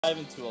Dive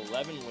into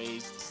 11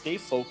 ways to stay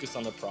focused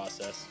on the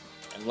process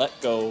and let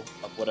go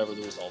of whatever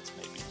the results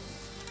may be.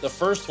 The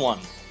first one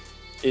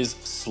is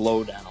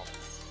slow down.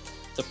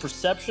 The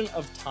perception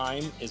of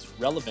time is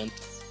relevant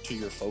to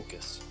your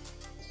focus.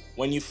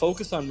 When you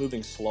focus on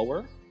moving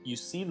slower, you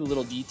see the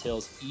little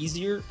details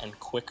easier and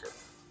quicker.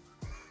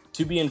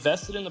 To be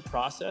invested in the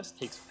process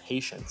takes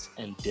patience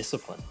and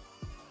discipline.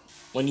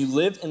 When you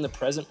live in the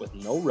present with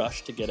no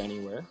rush to get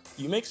anywhere,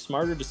 you make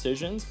smarter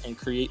decisions and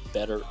create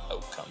better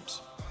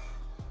outcomes.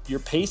 Your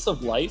pace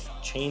of life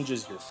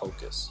changes your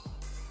focus,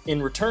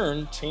 in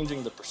return,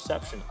 changing the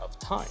perception of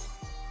time.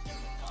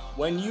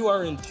 When you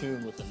are in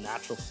tune with the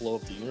natural flow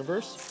of the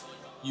universe,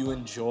 you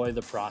enjoy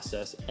the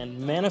process and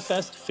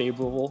manifest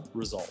favorable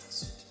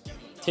results.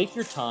 Take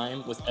your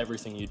time with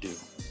everything you do,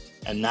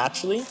 and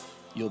naturally,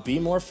 you'll be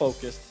more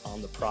focused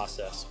on the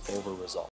process over results.